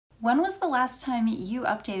When was the last time you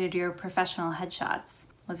updated your professional headshots?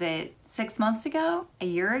 Was it 6 months ago? A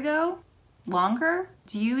year ago? Longer?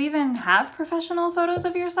 Do you even have professional photos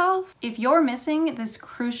of yourself? If you're missing this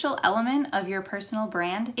crucial element of your personal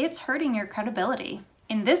brand, it's hurting your credibility.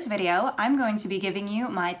 In this video, I'm going to be giving you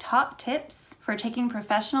my top tips for taking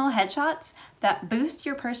professional headshots that boost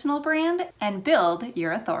your personal brand and build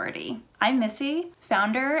your authority. I'm Missy,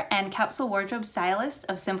 founder and capsule wardrobe stylist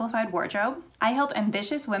of Simplified Wardrobe. I help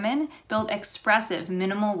ambitious women build expressive,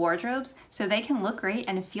 minimal wardrobes so they can look great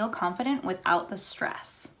and feel confident without the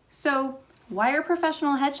stress. So, why are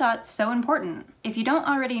professional headshots so important? If you don't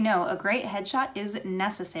already know, a great headshot is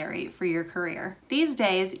necessary for your career. These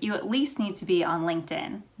days, you at least need to be on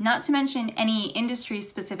LinkedIn, not to mention any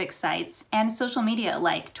industry-specific sites and social media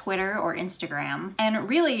like Twitter or Instagram. And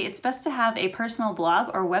really, it's best to have a personal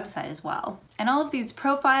blog or website as well. And all of these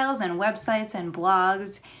profiles and websites and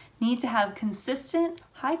blogs need to have consistent,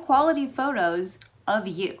 high-quality photos of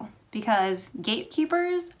you, because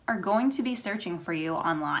gatekeepers are going to be searching for you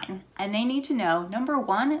online. And they need to know, number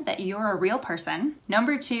one, that you're a real person.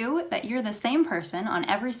 Number two, that you're the same person on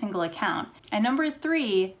every single account. And number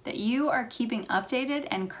three, that you are keeping updated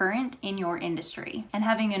and current in your industry. And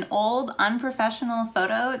having an old, unprofessional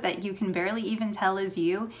photo that you can barely even tell is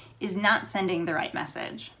you is not sending the right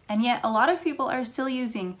message. And yet, a lot of people are still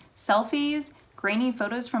using selfies, grainy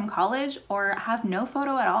photos from college, or have no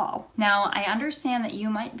photo at all. Now, I understand that you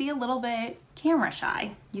might be a little bit camera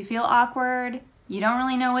shy. You feel awkward, you don't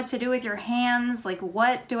really know what to do with your hands, like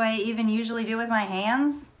what do I even usually do with my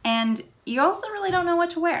hands? And you also really don't know what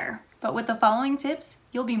to wear. But with the following tips,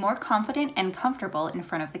 you'll be more confident and comfortable in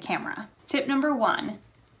front of the camera. Tip number one,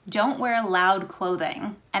 don't wear loud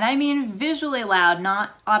clothing. And I mean visually loud,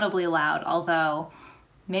 not audibly loud, although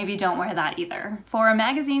maybe don't wear that either. For a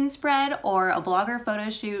magazine spread or a blogger photo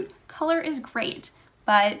shoot, color is great,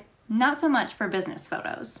 but not so much for business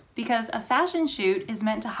photos, because a fashion shoot is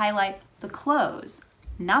meant to highlight the clothes,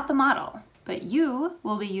 not the model. But you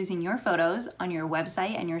will be using your photos on your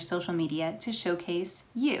website and your social media to showcase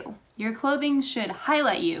you. Your clothing should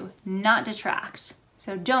highlight you, not detract.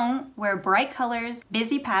 So don't wear bright colors,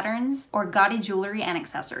 busy patterns, or gaudy jewelry and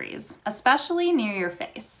accessories, especially near your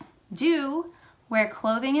face. Do wear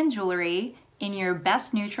clothing and jewelry in your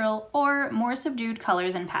best neutral or more subdued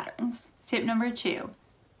colors and patterns. Tip number two,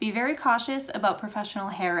 be very cautious about professional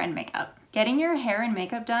hair and makeup. Getting your hair and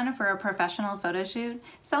makeup done for a professional photo shoot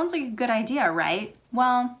sounds like a good idea, right?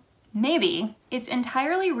 Well, maybe. It's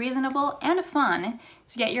entirely reasonable and fun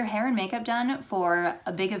to get your hair and makeup done for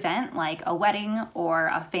a big event like a wedding or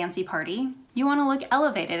a fancy party. You want to look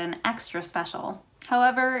elevated and extra special.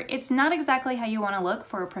 However, it's not exactly how you want to look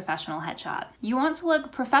for a professional headshot. You want to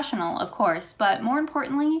look professional, of course, but more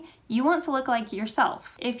importantly, you want to look like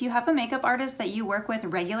yourself. If you have a makeup artist that you work with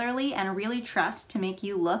regularly and really trust to make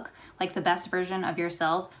you look like the best version of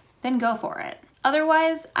yourself, then go for it.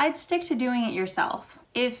 Otherwise, I'd stick to doing it yourself.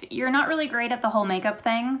 If you're not really great at the whole makeup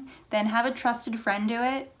thing, then have a trusted friend do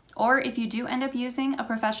it. Or if you do end up using a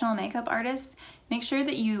professional makeup artist, make sure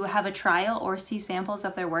that you have a trial or see samples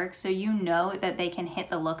of their work so you know that they can hit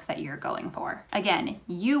the look that you're going for. Again,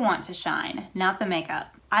 you want to shine, not the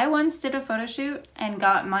makeup. I once did a photo shoot and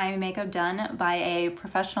got my makeup done by a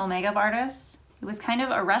professional makeup artist. It was kind of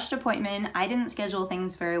a rushed appointment. I didn't schedule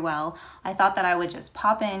things very well. I thought that I would just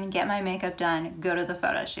pop in, get my makeup done, go to the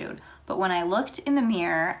photo shoot. But when I looked in the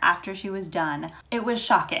mirror after she was done, it was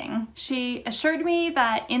shocking. She assured me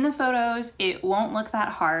that in the photos, it won't look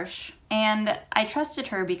that harsh. And I trusted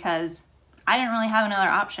her because I didn't really have another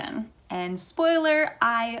option. And spoiler,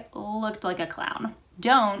 I looked like a clown.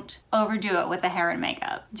 Don't overdo it with the hair and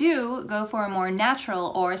makeup. Do go for a more natural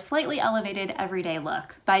or slightly elevated everyday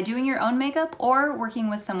look by doing your own makeup or working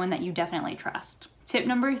with someone that you definitely trust. Tip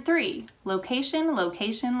number three, location,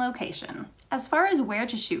 location, location. As far as where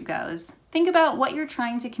to shoot goes, think about what you're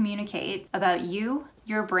trying to communicate about you,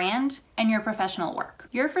 your brand, and your professional work.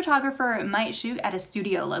 Your photographer might shoot at a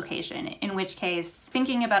studio location, in which case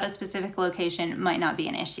thinking about a specific location might not be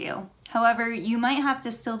an issue. However, you might have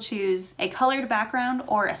to still choose a colored background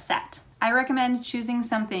or a set. I recommend choosing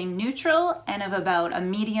something neutral and of about a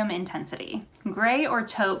medium intensity. Gray or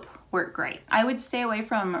taupe work great. I would stay away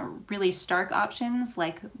from really stark options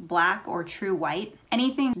like black or true white,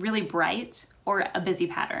 anything really bright, or a busy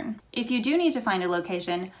pattern. If you do need to find a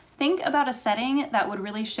location, think about a setting that would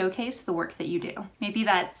really showcase the work that you do. Maybe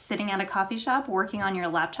that's sitting at a coffee shop working on your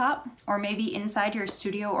laptop, or maybe inside your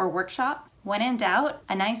studio or workshop. When in doubt,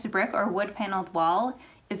 a nice brick or wood paneled wall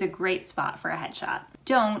is a great spot for a headshot.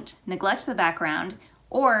 Don't neglect the background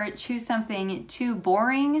or choose something too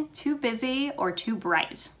boring, too busy, or too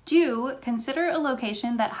bright. Do consider a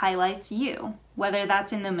location that highlights you, whether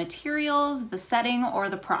that's in the materials, the setting, or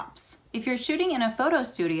the props. If you're shooting in a photo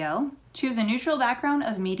studio, choose a neutral background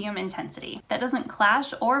of medium intensity that doesn't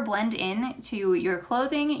clash or blend in to your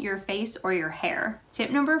clothing, your face, or your hair.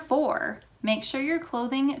 Tip number 4. Make sure your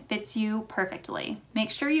clothing fits you perfectly. Make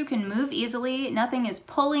sure you can move easily, nothing is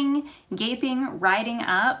pulling, gaping, riding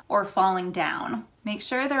up, or falling down. Make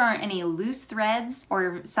sure there aren't any loose threads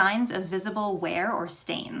or signs of visible wear or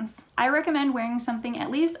stains. I recommend wearing something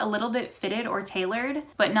at least a little bit fitted or tailored,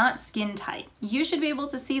 but not skin tight. You should be able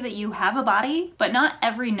to see that you have a body, but not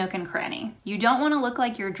every nook and cranny. You don't want to look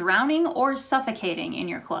like you're drowning or suffocating in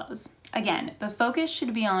your clothes. Again, the focus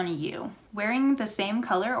should be on you. Wearing the same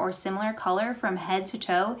color or similar color from head to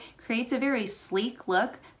toe creates a very sleek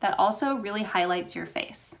look that also really highlights your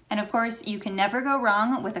face. And of course, you can never go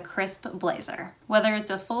wrong with a crisp blazer. Whether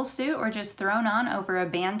it's a full suit or just thrown on over a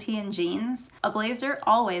band tee and jeans, a blazer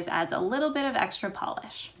always adds a little bit of extra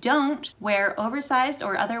polish. Don't wear oversized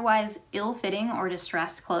or otherwise ill-fitting or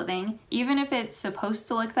distressed clothing, even if it's supposed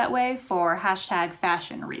to look that way for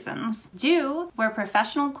 #fashion reasons. Do wear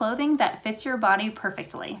professional clothing that fits your body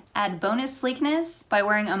perfectly. Add bonus sleekness by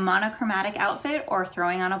wearing a monochromatic outfit or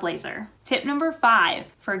throwing on a blazer. Tip number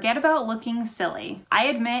 5, forget about looking silly. I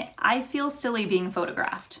admit I feel silly being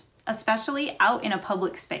photographed, especially out in a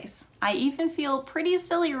public space. I even feel pretty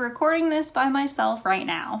silly recording this by myself right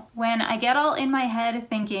now. When I get all in my head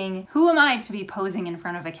thinking, who am I to be posing in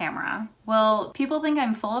front of a camera? Well, people think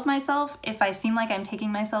I'm full of myself if I seem like I'm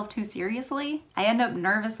taking myself too seriously. I end up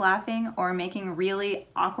nervous laughing or making really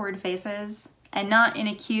awkward faces. And not in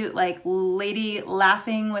a cute, like, lady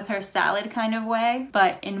laughing with her salad kind of way,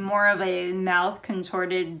 but in more of a mouth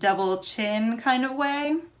contorted double chin kind of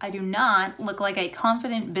way. I do not look like a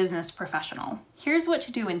confident business professional. Here's what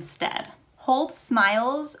to do instead. Hold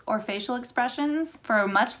smiles or facial expressions for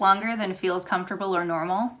much longer than feels comfortable or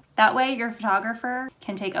normal. That way your photographer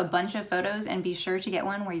can take a bunch of photos and be sure to get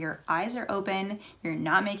one where your eyes are open, you're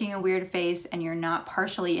not making a weird face, and you're not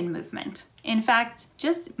partially in movement. In fact,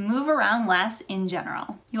 just move around less in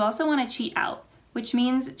general. You also want to cheat out, which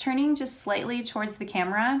means turning just slightly towards the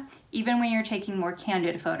camera, even when you're taking more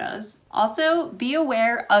candid photos. Also, be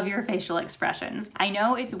aware of your facial expressions. I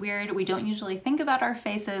know it's weird, we don't usually think about our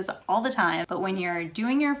faces all the time, but when you're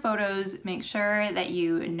doing your photos, make sure that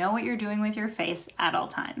you know what you're doing with your face at all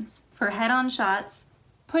times. For head-on shots,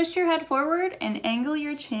 push your head forward and angle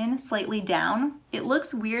your chin slightly down. It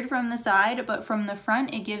looks weird from the side, but from the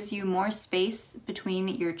front, it gives you more space between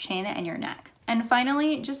your chin and your neck. And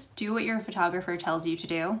finally, just do what your photographer tells you to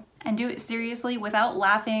do, and do it seriously without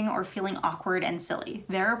laughing or feeling awkward and silly.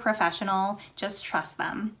 They're a professional, just trust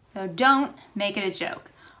them. So don't make it a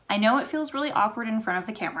joke. I know it feels really awkward in front of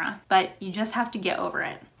the camera, but you just have to get over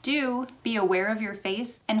it. Do be aware of your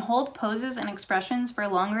face and hold poses and expressions for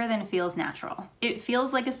longer than feels natural. It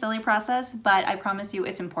feels like a silly process, but I promise you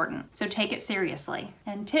it's important, so take it seriously.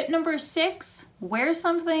 And tip number 6, wear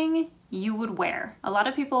something you would wear. A lot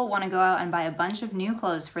of people want to go out and buy a bunch of new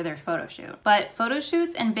clothes for their photo shoot, but photo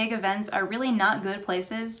shoots and big events are really not good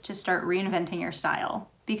places to start reinventing your style,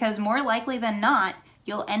 because more likely than not,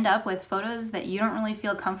 you'll end up with photos that you don't really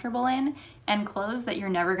feel comfortable in and clothes that you're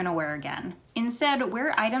never gonna wear again. Instead,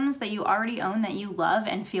 wear items that you already own that you love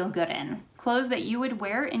and feel good in. Clothes that you would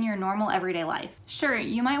wear in your normal everyday life. Sure,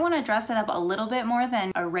 you might want to dress it up a little bit more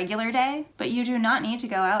than a regular day, but you do not need to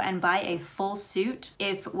go out and buy a full suit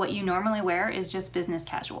if what you normally wear is just business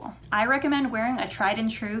casual. I recommend wearing a tried and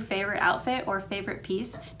true favorite outfit or favorite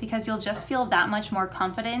piece because you'll just feel that much more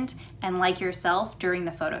confident and like yourself during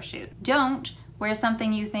the photo shoot. Don't wear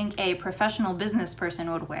something you think a professional business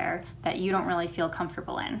person would wear that you don't really feel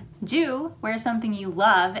comfortable in. Do wear something you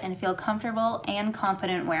love and feel comfortable and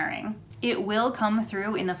confident wearing. It will come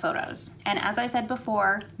through in the photos. And as I said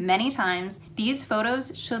before, many times, these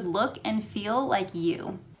photos should look and feel like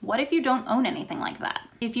you. What if you don't own anything like that?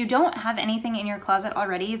 If you don't have anything in your closet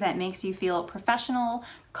already that makes you feel professional,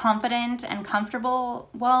 confident, and comfortable,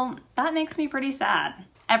 well, that makes me pretty sad.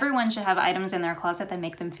 Everyone should have items in their closet that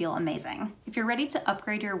make them feel amazing. If you're ready to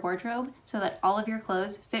upgrade your wardrobe so that all of your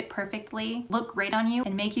clothes fit perfectly, look great on you,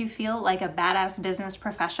 and make you feel like a badass business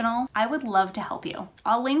professional, I would love to help you.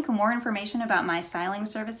 I'll link more information about my styling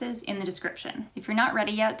services in the description. If you're not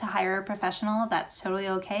ready yet to hire a professional, that's totally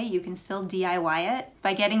okay. You can still DIY it.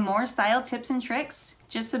 By getting more style tips and tricks,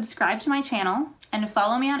 just subscribe to my channel and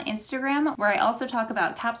follow me on Instagram, where I also talk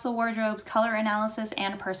about capsule wardrobes, color analysis,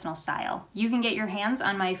 and personal style. You can get your hands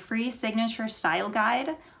on my free signature style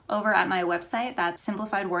guide over at my website, that's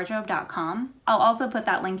simplifiedwardrobe.com. I'll also put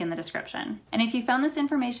that link in the description. And if you found this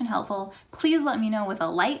information helpful, please let me know with a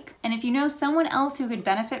like. And if you know someone else who could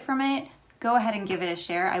benefit from it, go ahead and give it a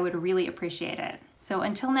share. I would really appreciate it. So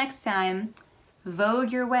until next time,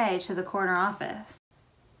 vogue your way to the corner office.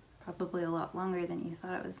 Probably a lot longer than you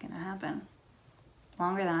thought it was gonna happen.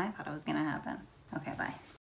 Longer than I thought it was gonna happen. Okay, bye.